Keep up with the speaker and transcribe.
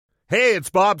Hey, it's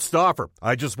Bob Stauffer.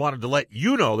 I just wanted to let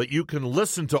you know that you can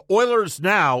listen to Oilers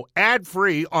Now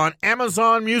ad-free on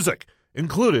Amazon Music,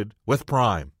 included with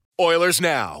Prime. Oilers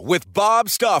Now with Bob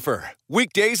Stauffer.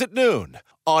 Weekdays at noon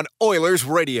on Oilers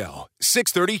Radio,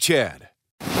 630 CHED.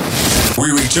 We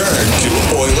return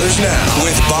to Oilers Now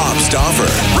with Bob Stauffer.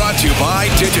 Brought to you by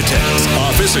Digitex.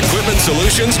 Office Equipment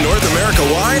Solutions North America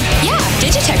wide? Yeah,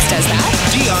 Digitex does that.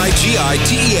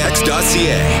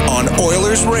 Digitex.ca on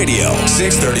Oilers Radio,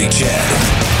 630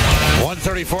 CHED.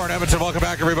 1:34 in Edmonton. Welcome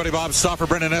back, everybody. Bob Stauffer,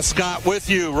 Brendan Escott with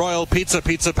you. Royal Pizza,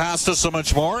 pizza, pasta, so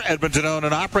much more. Edmonton owned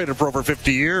and operated for over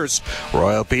 50 years.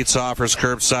 Royal Pizza offers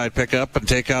curbside pickup and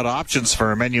takeout options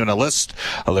for a menu and a list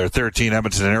of their 13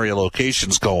 Edmonton area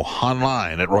locations. Go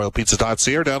online at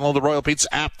royalpizza.ca or download the Royal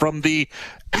Pizza app from the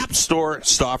App Store.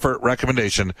 Stauffer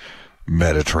recommendation: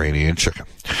 Mediterranean chicken.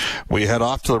 We head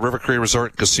off to the River Cree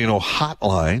Resort Casino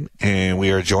hotline, and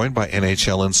we are joined by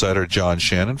NHL insider John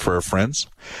Shannon for our friends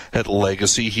at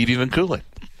Legacy Heating and Cooling.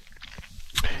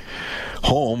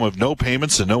 Home of no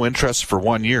payments and no interest for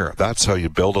 1 year. That's how you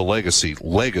build a legacy.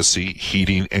 Legacy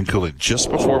Heating and Cooling. Just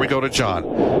before we go to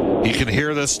John, you can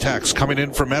hear this text coming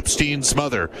in from Epstein's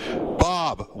mother.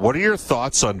 Bob, what are your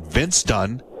thoughts on Vince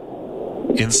Dunn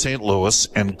in St. Louis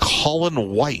and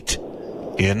Colin White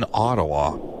in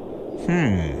Ottawa?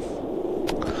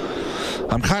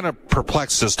 I'm kind of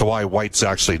perplexed as to why White's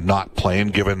actually not playing,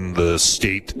 given the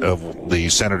state of the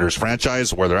Senators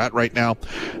franchise, where they're at right now.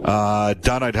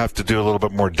 Dunn, I'd have to do a little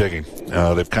bit more digging.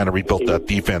 They've kind of rebuilt that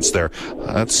defense there.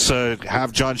 Let's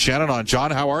have John Shannon on.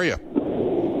 John, how are you?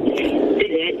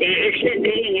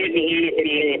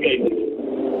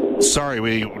 Sorry,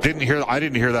 I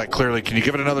didn't hear that clearly. Can you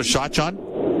give it another shot, John?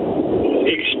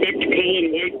 Expect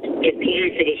Colin White to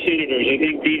play for the Senators. I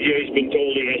think DJ's been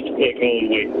told he has to play Colin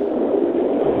White.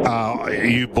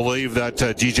 You believe that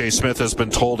DJ Smith has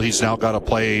been told he's now got to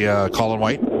play Colin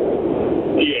White?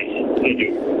 Yes, I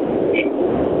do.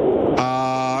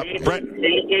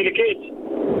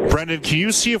 Brendan, can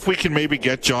you see if we can maybe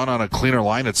get John on a cleaner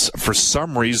line? It's for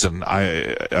some reason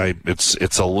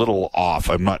it's a little off.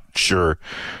 I'm not sure.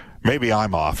 Maybe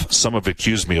I'm off. Some have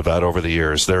accused me of that over the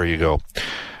years. There you go.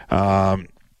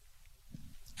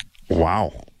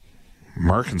 Wow.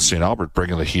 Mark and St. Albert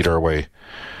bringing the heat our way.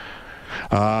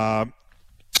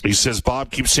 He says,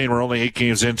 Bob keeps saying we're only 8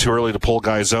 games in, too early to pull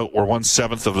guys out. We're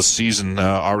 1/7 of the season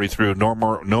already through. No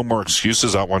more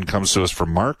excuses. That one comes to us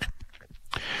from Mark.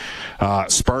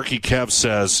 Sparky Kev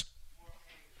says,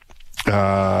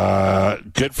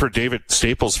 good for David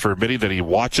Staples for admitting that he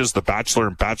watches The Bachelor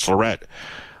and Bachelorette.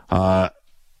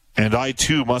 And I,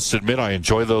 too, must admit I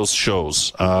enjoy those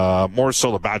shows. More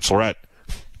so The Bachelorette.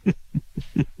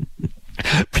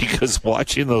 Because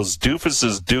watching those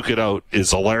doofuses duke it out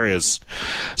is hilarious.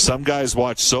 Some guys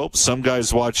watch soap, some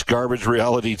guys watch garbage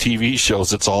reality TV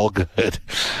shows. It's all good.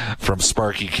 From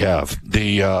Sparky Kev,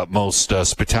 the most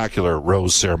spectacular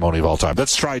rose ceremony of all time.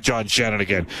 Let's try John Shannon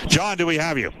again. John, do we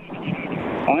have you?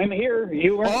 I'm here.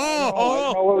 You were.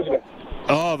 Oh,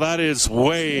 that is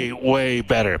way, way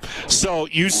better. So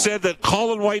you said that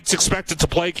Colin White's expected to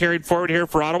play carrying forward here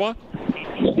for Ottawa?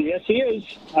 Yes, he is.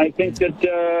 I think that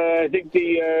the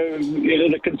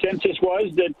consensus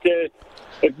was that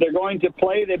if they're going to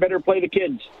play, they better play the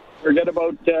kids. Forget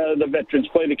about the veterans.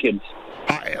 Play the kids.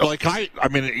 I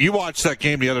mean, you watched that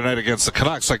game the other night against the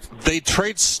Canucks. Like, they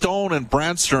trade Stone and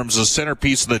Brandstrom's the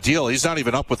centerpiece of the deal. He's not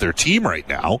even up with their team right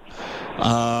now.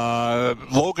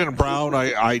 Logan Brown,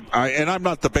 and I'm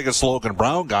not the biggest Logan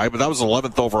Brown guy, but that was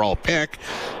 11th overall pick.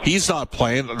 He's not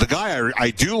playing. The guy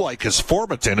I do like is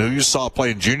Formanton, who you saw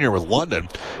playing junior with London.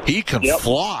 He can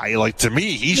fly. Like, to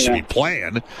me, he should be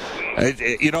playing.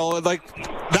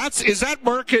 Is that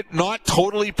market not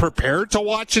totally prepared to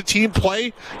watch a team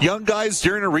play young guys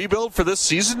during a rebuild for this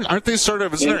season? Aren't they sort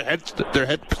of, isn't their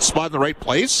head spot in the right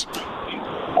place?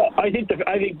 I think the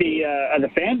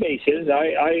fan base is.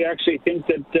 I actually think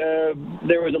that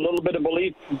there was a little bit of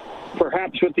belief,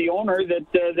 perhaps with the owner, that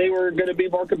they were going to be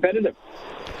more competitive.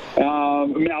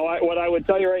 What I would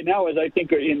tell you right now is I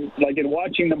think in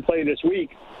watching them play this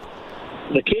week,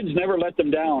 the kids never let them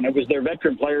down. It was their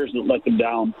veteran players that let them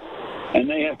down. And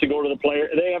they have to go to the player.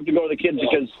 They have to go to the kids,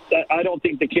 because I don't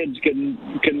think the kids can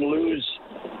lose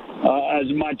as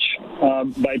much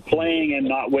by playing and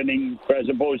not winning, as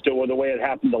opposed to the way it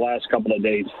happened the last couple of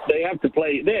days. They have to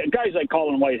play. Guys like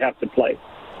Colin White have to play.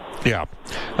 Yeah.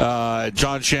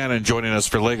 John Shannon joining us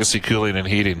for Legacy Cooling and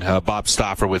Heating. Bob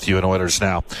Stauffer with you in Oilers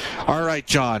Now. All right,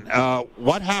 John.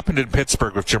 What happened in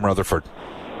Pittsburgh with Jim Rutherford?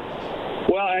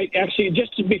 Well, actually,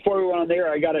 just before we went on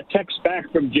there, I got a text back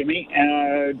from Jimmy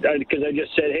because I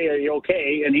just said, hey, are you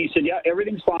okay? And he said, yeah,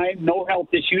 everything's fine, no health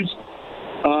issues.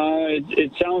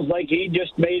 It sounds like he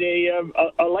just made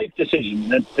a life decision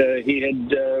that he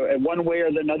had, one way or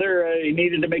another, he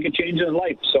needed to make a change in his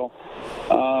life. So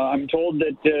I'm told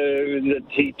that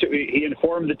he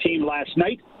informed the team last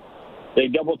night. They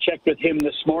double-checked with him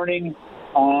this morning.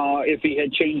 If he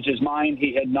had changed his mind,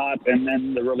 he had not, and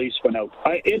then the release went out.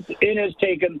 It has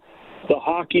taken the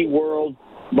hockey world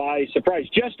by surprise,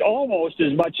 just almost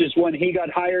as much as when he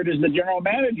got hired as the general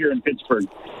manager in Pittsburgh.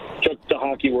 Took the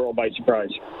hockey world by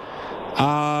surprise.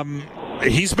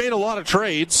 He's made a lot of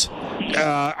trades.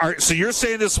 So you're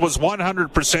saying this was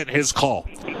 100% his call?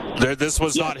 This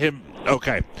was not him?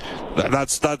 Okay.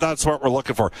 That's what we're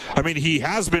looking for. I mean, he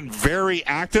has been very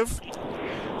active.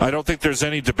 I don't think there's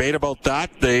any debate about that.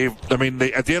 At the end of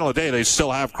the day, they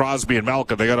still have Crosby and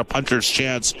Malkin. They got a puncher's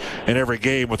chance in every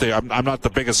game. I'm not the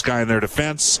biggest guy in their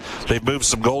defense. They've moved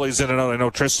some goalies in and out. I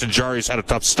know Tristan Jarry's had a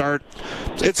tough start.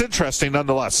 It's interesting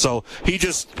nonetheless. So he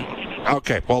just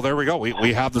okay. Well, there we go.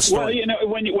 We have the story. Well,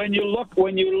 when you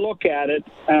look at it,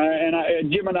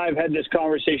 and Jim and I have had this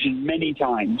conversation many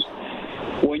times.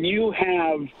 When you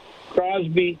have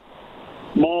Crosby,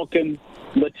 Malkin,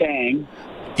 Letang.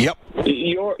 Yep.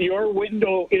 Your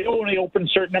window, it only opens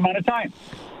a certain amount of time.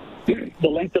 The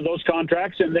length of those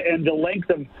contracts and the length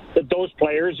of that those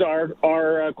players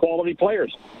are quality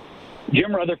players.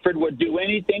 Jim Rutherford would do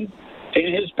anything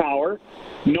in his power,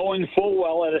 knowing full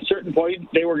well at a certain point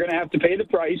they were going to have to pay the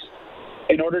price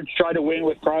in order to try to win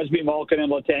with Crosby, Malkin, and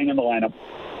Letang in the lineup.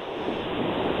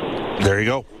 There you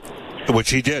go.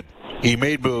 Which he did. He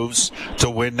made moves to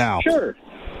win now. Sure.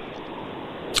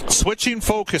 Switching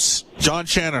focus, John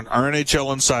Shannon, our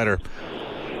NHL insider.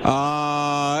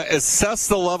 Assess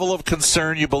the level of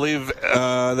concern you believe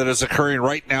that is occurring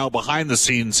right now behind the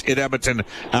scenes in Edmonton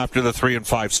after the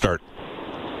 3-5 start.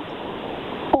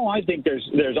 Oh, I think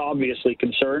there's obviously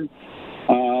concern,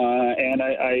 and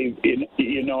I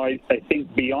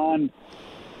think beyond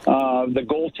the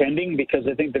goaltending, because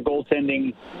I think the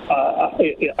goaltending.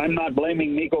 I'm not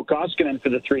blaming Mikko Koskinen for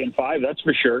the 3-5. That's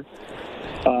for sure.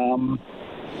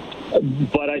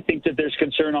 But I think that there's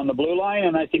concern on the blue line,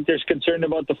 and I think there's concern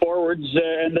about the forwards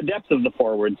and the depth of the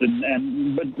forwards.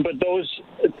 But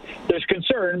there's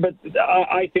concern. But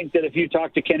I think that if you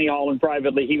talk to Kenny Holland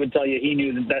privately, he would tell you he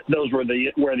knew that those were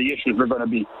where the issues were going to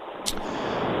be.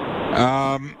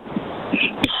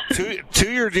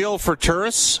 2-year deal for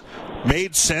Turris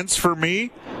made sense for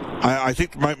me. I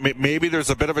think maybe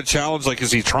there's a bit of a challenge. Like,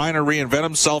 is he trying to reinvent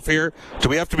himself here? Do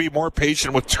we have to be more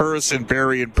patient with Turris and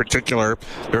Barrie in particular?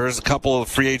 There's a couple of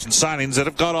free agent signings that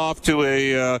have got off to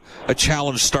a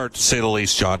challenge start, to say the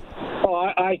least, John. Oh,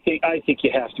 I think you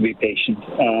have to be patient,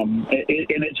 and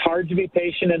it's hard to be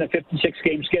patient in a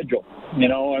 56-game schedule. You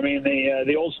know, I mean,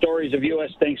 the old stories of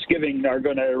U.S. Thanksgiving are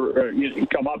going to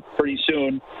come up pretty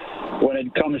soon when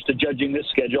it comes to judging this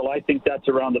schedule. I think that's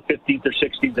around the 15th or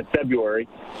 16th of February.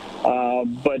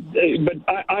 But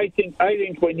I think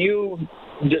when you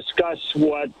discuss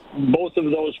what both of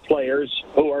those players,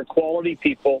 who are quality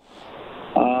people,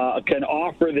 can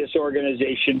offer this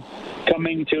organization,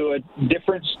 coming to a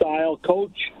different style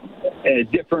coach, a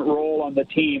different role on the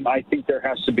team, I think there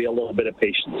has to be a little bit of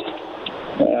patience.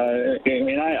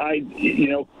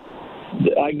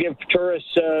 I give Turris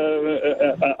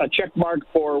a check mark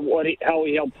for how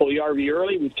he helped Puljujarvi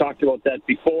early. We've talked about that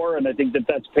before, and I think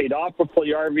that's paid off for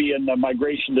Puljujarvi and the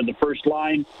migration to the first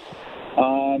line.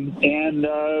 But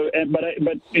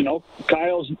you know,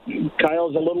 Kyle's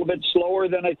a little bit slower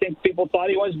than I think people thought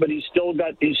he was, but he's still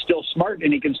smart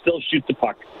and he can still shoot the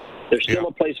puck. There's still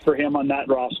a place for him on that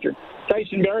roster.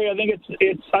 Tyson Barrie, I think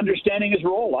it's understanding his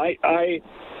role. I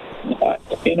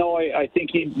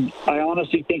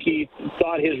honestly think he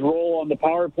thought his role on the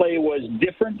power play was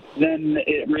different than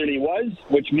it really was,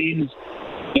 which means,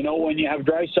 you know, when you have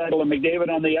Draisaitl and McDavid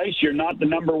on the ice, you're not the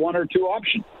number 1 or 2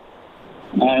 option.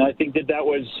 And I think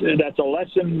that's a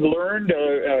lesson learned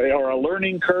or a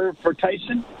learning curve for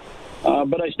Tyson.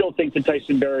 But I still think that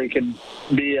Tyson Barrie can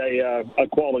be a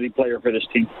quality player for this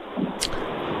team.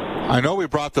 I know we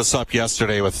brought this up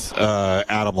yesterday with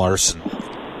Adam Larson.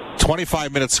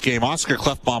 25 minutes game. Oscar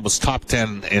Klefbom was top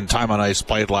 10 in time on ice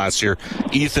played last year.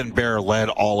 Ethan Bear led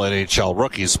all NHL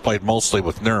rookies, played mostly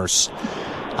with Nurse.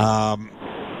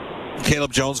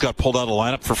 Caleb Jones got pulled out of the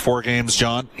lineup for 4 games,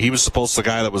 John. He was supposed to be the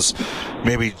guy that was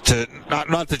maybe to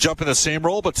not to jump in the same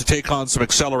role, but to take on some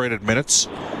accelerated minutes.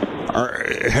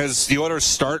 Has the Oilers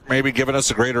start maybe given us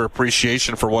a greater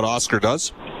appreciation for what Oscar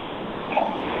does?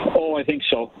 Oh, I think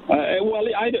so.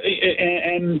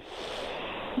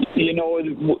 You know,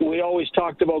 we always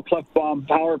talked about Klefbom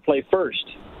power play first.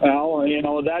 Well, you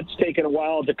know, that's taken a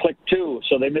while to click too,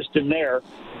 so they missed him there.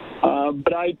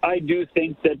 But I do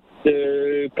think that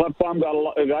Klefbom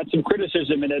got some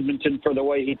criticism in Edmonton for the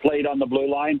way he played on the blue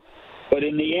line. But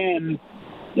in the end,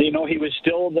 he was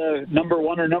still the number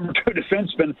one or number two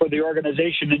defenseman for the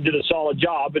organization and did a solid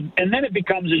job. And then it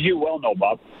becomes, as you well know,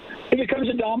 Bob, it becomes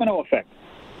a domino effect.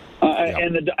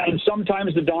 And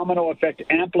sometimes the domino effect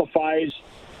amplifies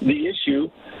the issue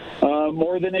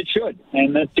more than it should.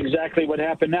 And that's exactly what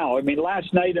happened now. I mean,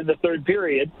 last night in the third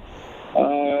period,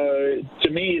 to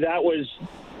me, that was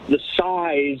the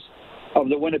size of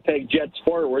the Winnipeg Jets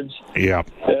forwards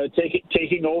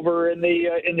taking over in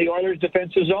the Oilers'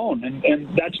 defensive zone.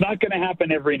 And that's not going to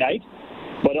happen every night.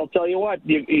 But I'll tell you what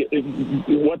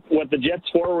the Jets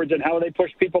forwards and how they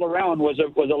push people around was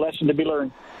a lesson to be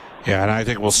learned. Yeah, and I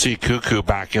think we'll see Cuckoo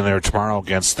back in there tomorrow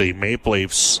against the Maple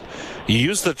Leafs. You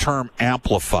use the term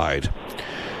amplified.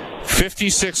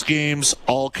 56 games,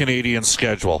 all-Canadian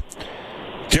schedule.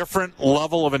 Different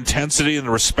level of intensity in the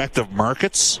respective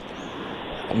markets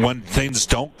when things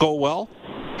don't go well,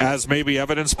 as maybe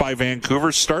evidenced by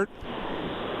Vancouver's start?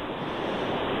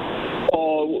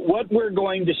 What we're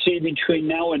going to see between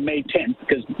now and May 10th,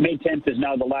 because May 10th is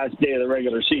now the last day of the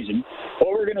regular season,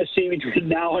 what we're going to see between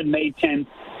now and May 10th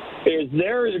is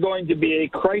there is going to be a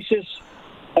crisis,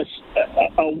 a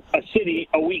city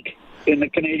a week in the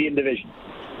Canadian division.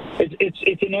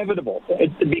 It's inevitable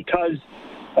because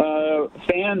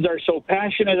fans are so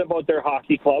passionate about their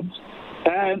hockey clubs,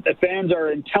 and the fans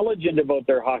are intelligent about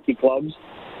their hockey clubs,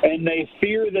 and they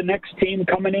fear the next team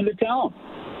coming into town.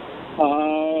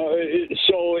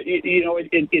 So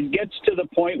it gets to the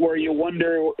point where you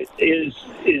wonder, is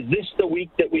this the week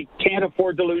that we can't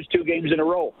afford to lose 2 games in a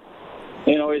row?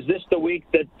 Is this the week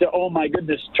that oh my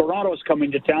goodness, Toronto's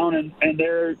coming to town and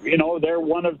they're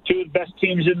one of 2 best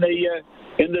teams in the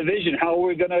division. How are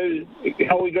we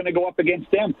going to go up against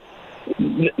them?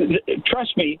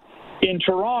 Trust me, in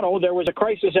Toronto there was a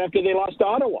crisis after they lost to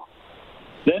Ottawa.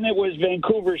 Then it was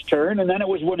Vancouver's turn, and then it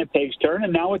was Winnipeg's turn,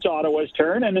 and now it's Ottawa's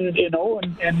turn. And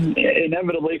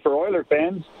inevitably for Oiler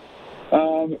fans,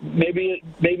 maybe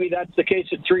that's the case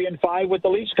at 3-5 with the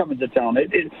Leafs coming to town.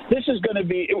 This is going to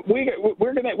be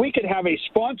we could have a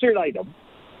sponsored item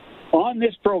on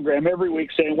this program every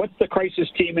week saying what's the crisis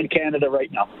team in Canada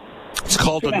right now. It's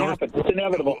called the North. It's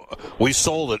inevitable. We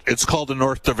sold it. It's called the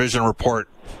North Division Report.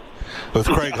 With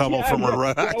Craig Hummel from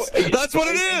Relax. That's what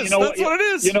it is. That's what it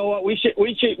is. You know what?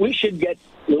 We should get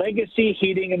Legacy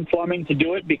Heating and Plumbing to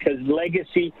do it because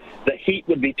Legacy, the heat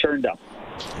would be turned up.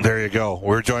 There you go.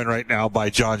 We're joined right now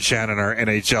by John Shannon, our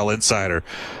NHL insider.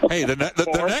 Hey, the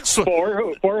next one.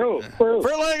 For who? For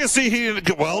Legacy Heating.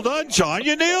 Well done, John.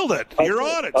 You nailed it. Okay. You're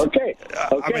on it. Okay.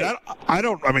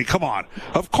 I mean, come on.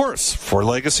 Of course, for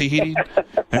Legacy Heating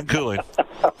and Cooling.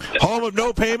 Home of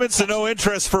no payments and no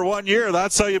interest for 1 year.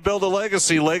 That's how you build a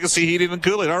legacy. Legacy Heating and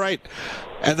Cooling. All right.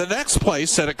 And the next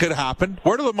place that it could happen,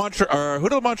 who do the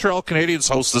Montreal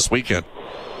Canadiens host this weekend?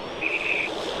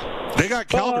 They got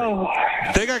Calgary.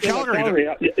 They got Calgary.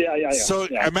 Yeah. So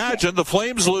imagine the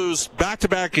Flames lose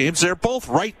back-to-back games. They're both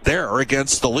right there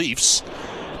against the Leafs.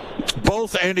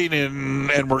 Both ending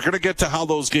in, and we're going to get to how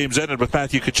those games ended with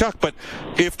Matthew Tkachuk, but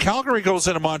if Calgary goes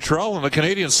into Montreal and the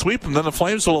Canadiens sweep them, then the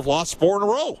Flames will have lost 4 in a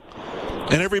row.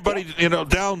 And everybody,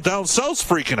 down south's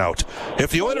freaking out.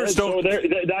 If the Oilers don't... So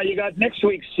now you got next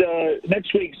week's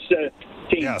team.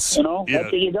 Yes. That's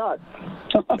what you got.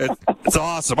 It's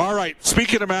awesome. All right,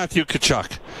 speaking of Matthew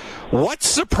Tkachuk, what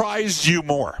surprised you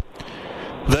more?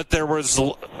 That there was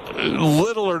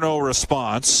little or no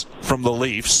response from the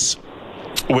Leafs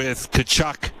with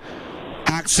Tkachuk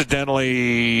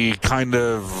accidentally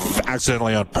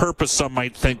on purpose, some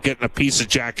might think, getting a piece of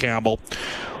Jack Campbell.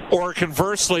 Or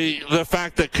conversely, the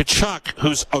fact that Tkachuk,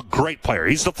 who's a great player,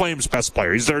 he's the Flames' best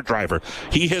player, he's their driver,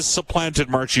 he has supplanted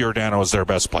Mark Giordano as their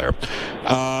best player.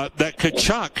 That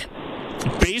Tkachuk,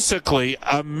 basically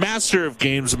a master of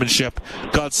gamesmanship,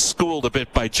 got schooled a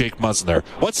bit by Jake Muzzin there.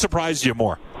 What surprised you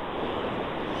more?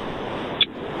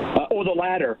 The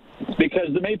latter,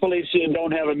 because the Maple Leafs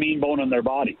don't have a mean bone in their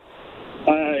body.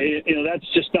 That's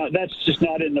just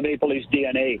not in the Maple Leafs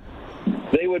DNA.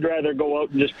 They would rather go out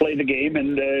and just play the game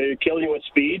and kill you with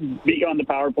speed, beat you on the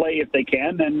power play if they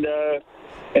can, and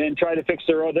try to fix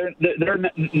their own. They're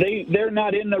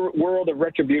not in the world of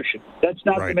retribution. That's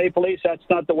not the Maple Leafs. That's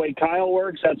not the way Kyle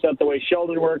works. That's not the way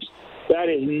Sheldon works. That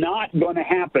is not going to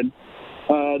happen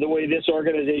the way this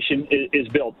organization is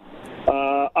built.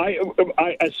 I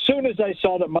as soon as I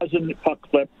saw the Muzzin puck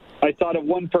flip, I thought of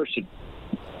one person,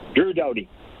 Drew Doughty.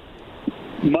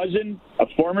 Muzzin, a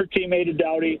former teammate of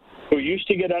Doughty, who used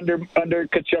to get under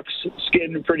Tkachuk's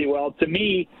skin pretty well. To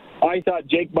me, I thought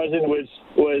Jake Muzzin was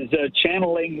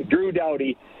channeling Drew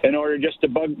Doughty in order just to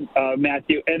bug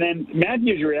Matthew. And then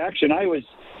Matthew's reaction, I was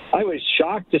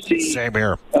shocked to see. Same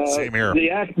here.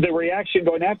 The reaction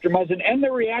going after Muzzin and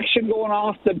the reaction going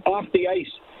off the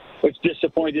ice, which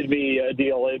disappointed me,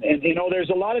 Deal. And you know,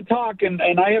 there's a lot of talk, and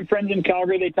I have friends in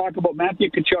Calgary. They talk about Matthew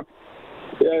Tkachuk,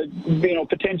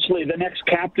 potentially the next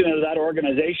captain of that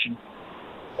organization.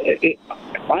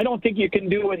 I don't think you can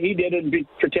do what he did and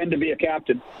pretend to be a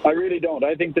captain. I really don't.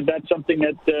 I think that's something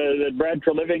that Brad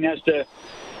Treliving has to.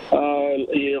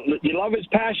 You love his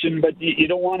passion, but you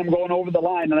don't want him going over the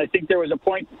line. And I think there was a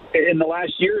point in the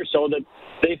last year or so that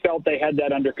they felt they had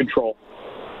that under control.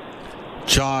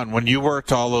 John, when you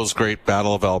worked all those great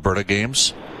Battle of Alberta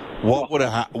games, what would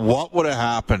have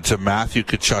happened to Matthew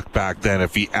Tkachuk back then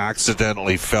if he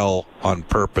accidentally fell on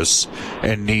purpose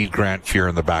and kneed Grant Fuhr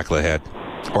in the back of the head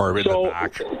or in the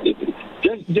back?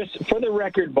 Just for the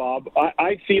record, Bob,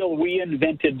 I feel we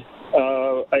invented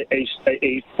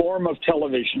a form of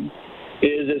television.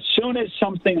 Is as soon as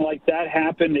something like that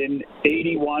happened in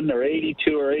 81 or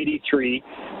 82 or 83,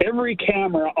 every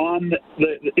camera on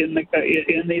in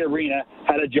the arena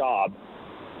had a job,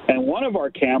 and one of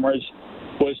our cameras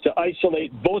was to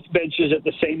isolate both benches at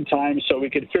the same time so we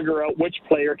could figure out which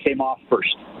player came off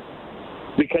first.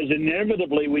 Because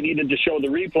inevitably we needed to show the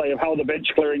replay of how the bench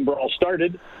clearing brawl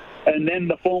started, and then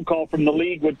the phone call from the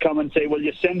league would come and say, will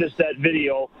you send us that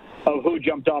video of who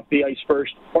jumped off the ice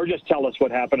first, or just tell us what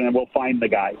happened and we'll find the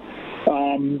guy.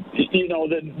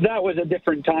 That was a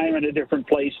different time and a different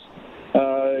place.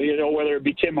 Whether it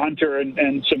be Tim Hunter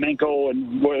and Semenko,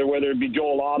 and whether it be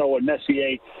Joel Otto and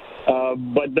Messier.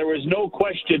 But there was no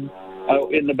question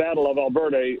in the Battle of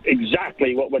Alberta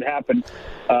exactly what would happen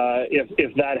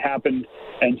if that happened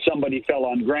and somebody fell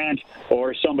on Grant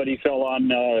or somebody fell on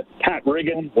Pat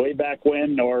Riggin way back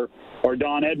when, or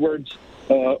Don Edwards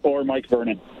or Mike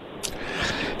Vernon.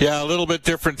 Yeah, a little bit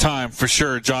different time for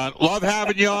sure, John. Love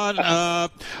having you on.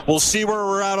 We'll see where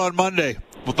we're at on Monday.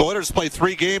 The Oilers play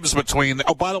 3 games between.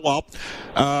 Grosnick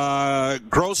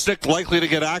likely to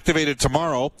get activated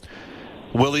tomorrow.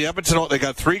 Will the Edmonton? They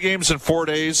got 3 games in 4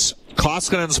 days.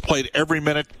 Koskinen's played every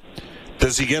minute.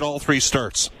 Does he get all 3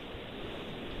 starts?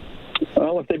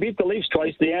 Well, if they beat the Leafs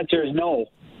twice, the answer is no.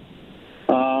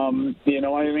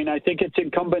 I think it's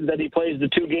incumbent that he plays the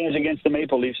 2 games against the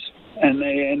Maple Leafs, and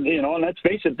let's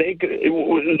face it, they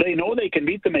know they can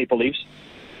beat the Maple Leafs.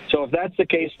 So if that's the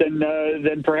case, then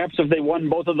perhaps if they won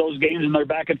both of those games and they're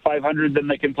back at 500, then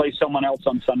they can play someone else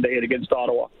on Sunday against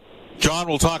Ottawa. John,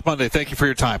 we'll talk Monday. Thank you for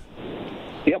your time.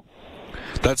 Yep.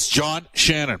 That's John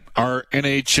Shannon, our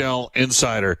NHL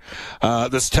insider.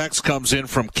 This text comes in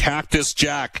from Cactus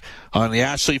Jack on the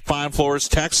Ashley Fine Floors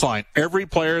text line. Every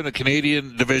player in the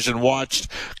Canadian division watched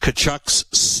Tkachuk's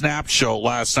snap show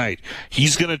last night.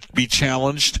 He's going to be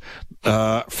challenged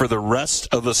for the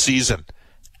rest of the season,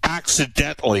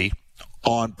 accidentally,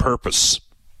 on purpose.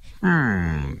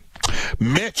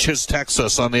 Mitch has texted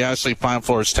us on the Ashley Fine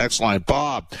Floors text line.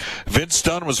 Bob, Vince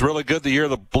Dunn was really good the year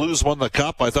the Blues won the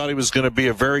Cup. I thought he was going to be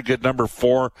a very good number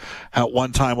 4 at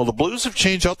one time. Well, the Blues have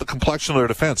changed out the complexion of their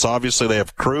defense. Obviously, they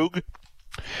have Krug.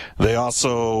 They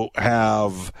also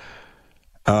have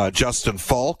Justin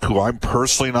Falk, who I'm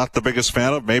personally not the biggest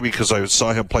fan of, maybe because I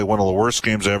saw him play one of the worst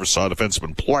games I ever saw a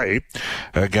defenseman play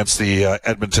against the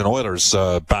Edmonton Oilers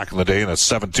back in the day in a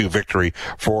 7-2 victory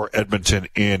for Edmonton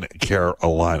in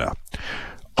Carolina.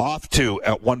 Off to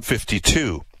at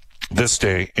 1:52 this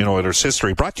day in Oilers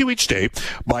history, brought to you each day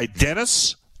by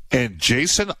Dennis and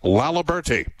Jason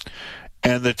Laliberte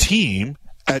and the team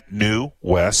at New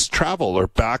West Travel. They're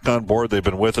back on board. They've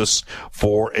been with us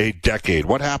for a decade.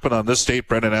 What happened on this date?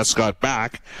 Brendan Escott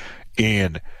back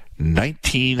in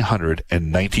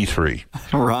 1993.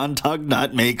 Ron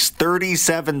Tugnut makes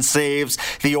 37 saves.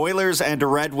 The Oilers and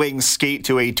Red Wings skate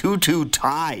to a 2-2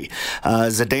 tie.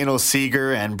 Zdeno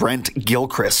Seeger and Brent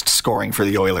Gilchrist scoring for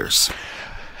the Oilers.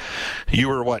 You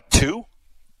were what, 2?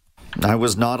 I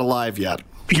was not alive yet.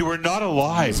 You were not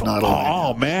alive? I was not alive.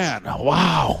 Oh, man.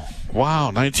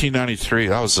 Wow, 1993.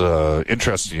 That was an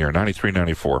interesting year,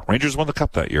 93-94. Rangers won the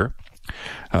Cup that year.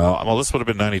 This would have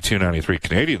been 92-93.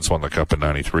 Canadians won the Cup in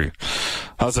 93.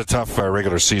 That was a tough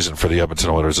regular season for the Edmonton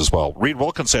Oilers as well. Reed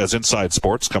Wilkins has Inside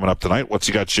Sports coming up tonight. What's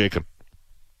he got shaking?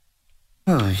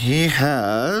 He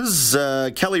has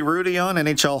Kelly Rudy on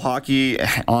NHL Hockey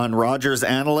on Rogers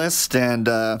Analyst, and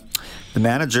the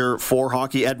manager for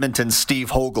Hockey Edmonton,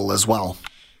 Steve Hogle, as well.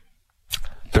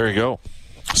 There you go.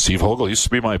 Steve Hogle used to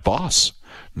be my boss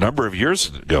a number of years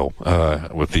ago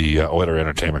with the Oiler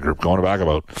Entertainment Group, going back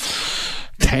about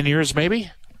 10 years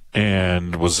maybe,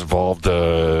 and was involved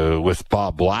with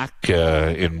Bob Black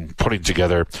in putting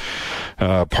together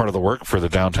part of the work for the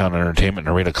Downtown Entertainment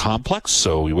and Arena Complex.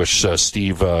 So we wish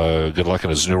Steve good luck in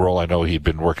his new role. I know he'd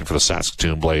been working for the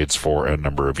Saskatoon Blades for a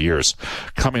number of years.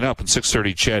 Coming up in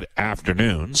 6:30 CHED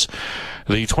afternoons,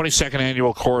 the 22nd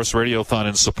Annual Chorus Radiothon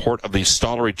in support of the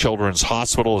Stollery Children's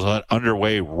Hospital is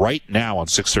underway right now on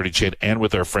 6:30 CHED and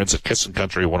with our friends at Kissin'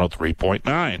 Country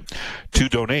 103.9. To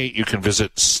donate, you can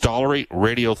visit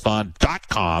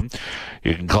StolleryRadiothon.com.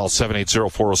 You can call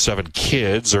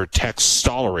 780-407-KIDS or text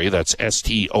Stollery, that's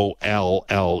STOLLERY,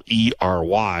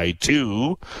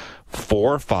 to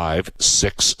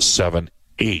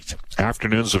 45678.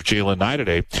 Afternoons of Jaylen Nye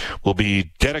today will be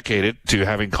dedicated to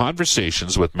having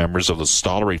conversations with members of the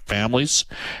Stollery families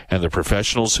and the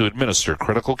professionals who administer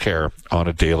critical care on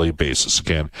a daily basis.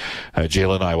 Again,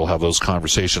 Jaylen Nye will have those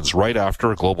conversations right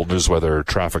after a global news weather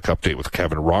traffic update with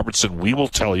Kevin Robertson. We will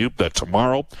tell you that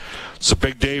tomorrow is a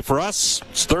big day for us.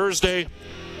 It's Thursday.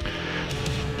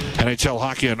 NHL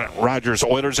hockey and Rogers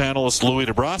Oilers analyst Louis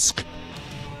DeBrusque.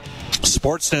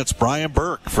 Sportsnet's Brian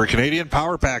Burke for Canadian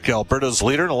Power Pack, Alberta's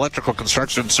leader in electrical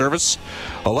construction service,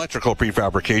 electrical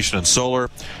prefabrication and solar.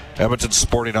 Edmonton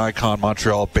sporting icon,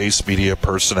 Montreal-based media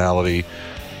personality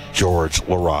George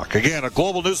Larocque. Again, a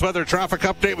global news weather traffic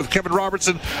update with Kevin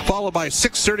Robertson, followed by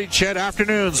 6:30 CHED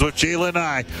afternoons with Jaylen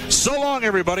Nye. So long,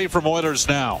 everybody, from Oilers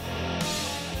Now.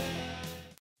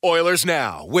 Oilers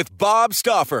Now with Bob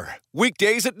Stauffer.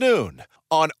 Weekdays at noon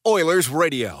on Oilers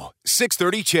Radio,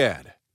 6:30 CHED.